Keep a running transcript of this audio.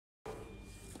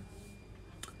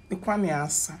the kwani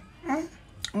asa.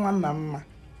 Nwanna mma.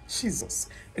 Jesus.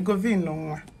 Egovino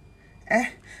nwa.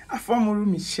 Afomuru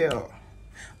Michelle.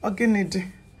 Ogenede.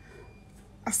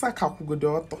 Asaka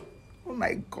kugodo oto. Oh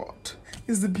my God.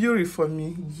 It's the beauty for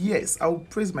me. Yes, I will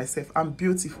praise myself. I'm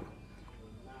beautiful.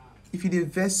 If you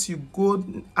verse, you go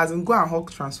as in go and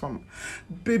hug transformer.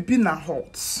 Baby na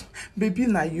hot. Baby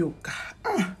na yoga.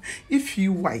 If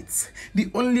you white,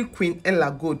 the only Queen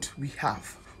Ella Gold we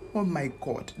have. Oh my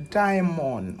God.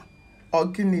 Diamond.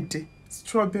 Ogenede.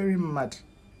 Strawberry mad.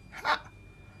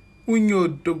 Unyo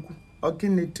dogu.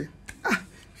 Ogenede.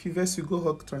 If you verse, you go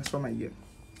hug transformer here.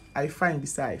 I fine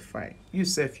beside I fine. You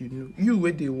self you know. You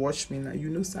where they watch me now, you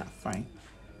know sir fine.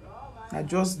 Now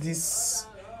just this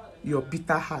your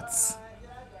bitter hearts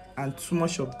and too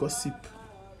much of gossip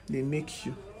they make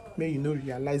you not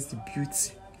realize the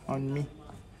beauty on me.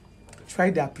 Try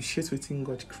to appreciate what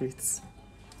God creates.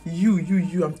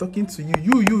 You, I'm talking to you.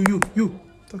 You,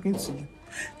 talking to you.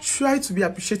 Try to be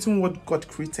appreciating what God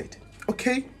created.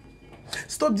 Okay?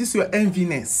 Stop this your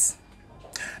enviness.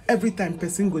 Every time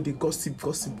person go they gossip.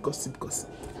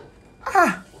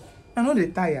 I know they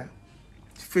tire.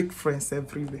 Fake friends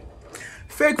everywhere.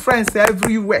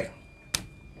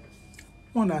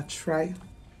 Wanna try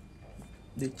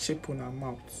the chip on her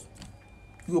mouth.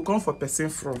 You go come for person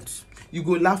front. You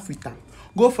go laugh with her.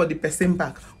 Go for the person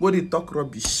back. Go they talk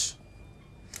rubbish.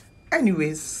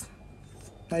 Anyways,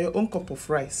 now your own cup of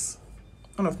rice.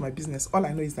 None of my business. All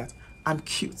I know is that I'm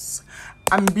cute.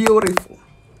 I'm beautiful.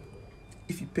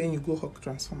 If you pay, you go hug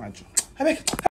transformer.